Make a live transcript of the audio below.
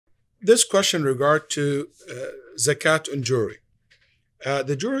This question regard to zakat on jewelry.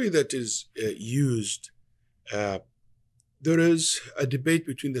 The jewelry that is used, there is a debate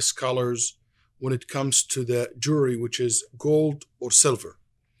between the scholars when it comes to the jewelry which is gold or silver.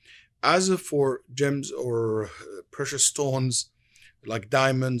 As for gems or precious stones like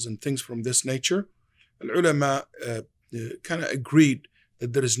diamonds and things from this nature, al-ulama kind of agreed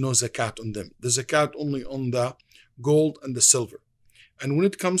that there is no zakat on them. The zakat only on the gold and the silver. And when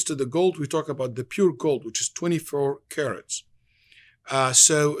it comes to the gold, we talk about the pure gold, which is 24 carats.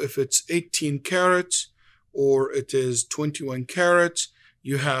 So if it's 18 carats or it is 21 carats,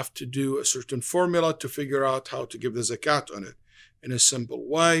 you have to do a certain formula to figure out how to give the zakat on it. In a simple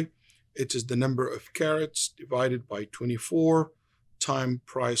way, it is the number of carats divided by 24 time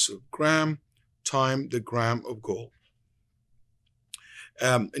price of gram time the gram of gold.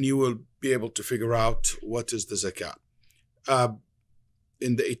 And you will be able to figure out what is the zakat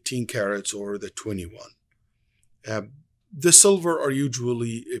in the 18 carats or the 21. The silver are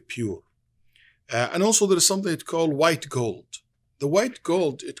usually pure. And also there is something called white gold. The white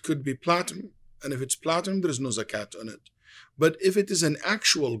gold, it could be platinum. And if it's platinum, there is no zakat on it. But if it is an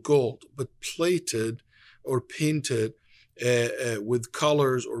actual gold, but plated or painted with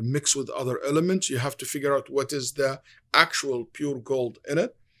colors or mixed with other elements, you have to figure out what is the actual pure gold in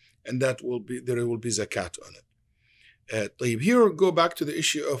it. And that will be, there will be zakat on it. Here, go back to the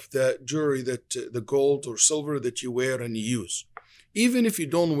issue of the jewelry, that the gold or silver that you wear and you use. Even if you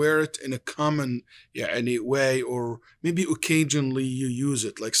don't wear it in a common way, or maybe occasionally you use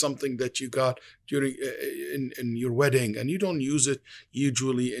it, like something that you got during in your wedding, and you don't use it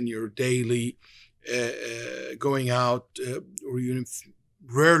usually in your daily going out, or you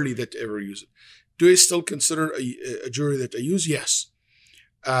rarely that ever use it. Do I still consider a jewelry that I use? Yes.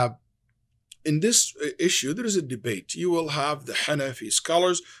 In this issue, there is a debate. You will have the Hanafi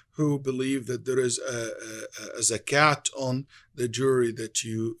scholars who believe that there is a zakat on the jewelry that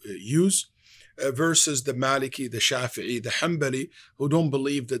you use, versus the Maliki, the Shafi'i, the Hanbali, who don't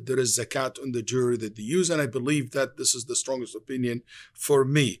believe that there is zakat on the jewelry that they use. And I believe that this is the strongest opinion for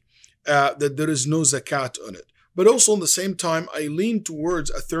me, that there is no zakat on it. But also, at the same time, I lean towards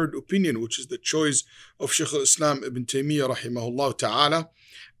a third opinion, which is the choice of Shaykh al-Islam Ibn Taymiyyah rahimahullah ta'ala,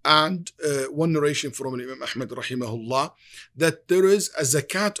 and one narration from Imam Ahmad rahimahullah, that there is a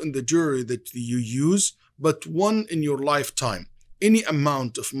zakat on the jewelry that you use, but one in your lifetime, any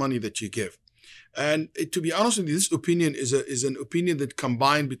amount of money that you give. And to be honest with you, this opinion is an opinion that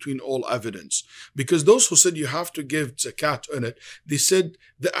combined between all evidence. Because those who said you have to give zakat on it, they said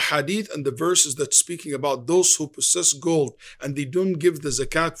the hadith and the verses that speaking about those who possess gold and they don't give the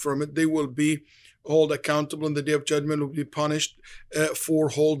zakat from it, they will be held accountable on the Day of Judgment, will be punished for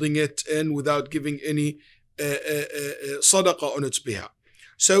holding it in without giving any sadaqah on its behalf.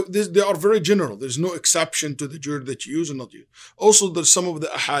 So they are very general. There's no exception to the jewelry that you use or not use. Also, there's some of the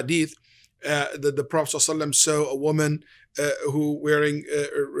ahadith that the Prophet ﷺ saw a woman who wearing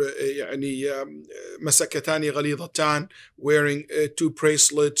masakatani ghalidatan, wearing 2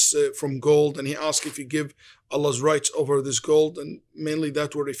 bracelets from gold, and he asked if you give Allah's rights over this gold, and mainly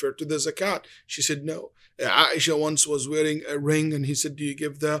that will refer to the zakat. She said no. Aisha once was wearing a ring, and he said, do you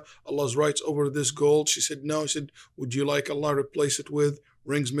give Allah's rights over this gold? She said no. He said, would you like Allah replace it with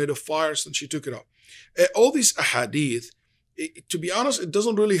rings made of fires? And she took it off. All these ahadith, to be honest, it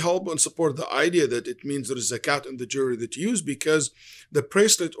doesn't really help and support the idea that it means there is zakat in the jewelry that you use, because the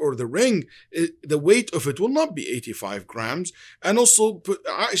bracelet or the ring, the weight of it will not be 85 grams. And also,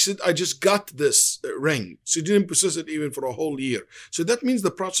 I said, I just got this ring. She didn't possess it even for a whole year. So that means the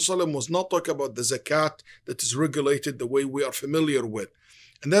Prophet ﷺ was not talking about the zakat that is regulated the way we are familiar with.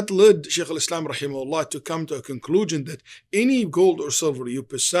 And that led Shaykh al-Islam rahimahullah to come to a conclusion that any gold or silver you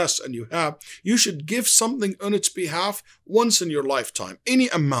possess and you have, you should give something on its behalf once in your lifetime, any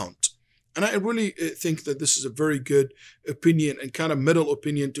amount. And I really think that this is a very good opinion and kind of middle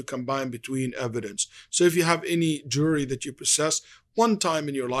opinion to combine between evidence. So if you have any jewelry that you possess, one time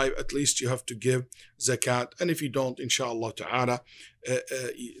in your life, at least you have to give zakat. And if you don't, inshallah ta'ala,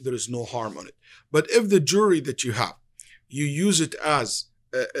 there is no harm on it. But if the jewelry that you have, you use it as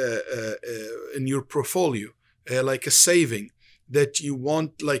in your portfolio, like a saving that you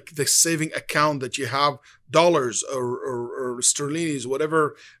want, like the saving account that you have, dollars or sterling,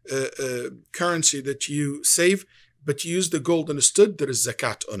 whatever currency that you save, but you use the gold instead, there is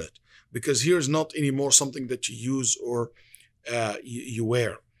zakat on it. Because here is not anymore something that you use or you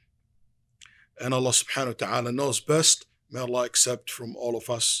wear. And Allah subhanahu wa ta'ala knows best. May Allah accept from all of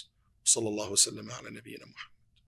us. Sallallahu wa sallam ala nabiyyina Muhammad.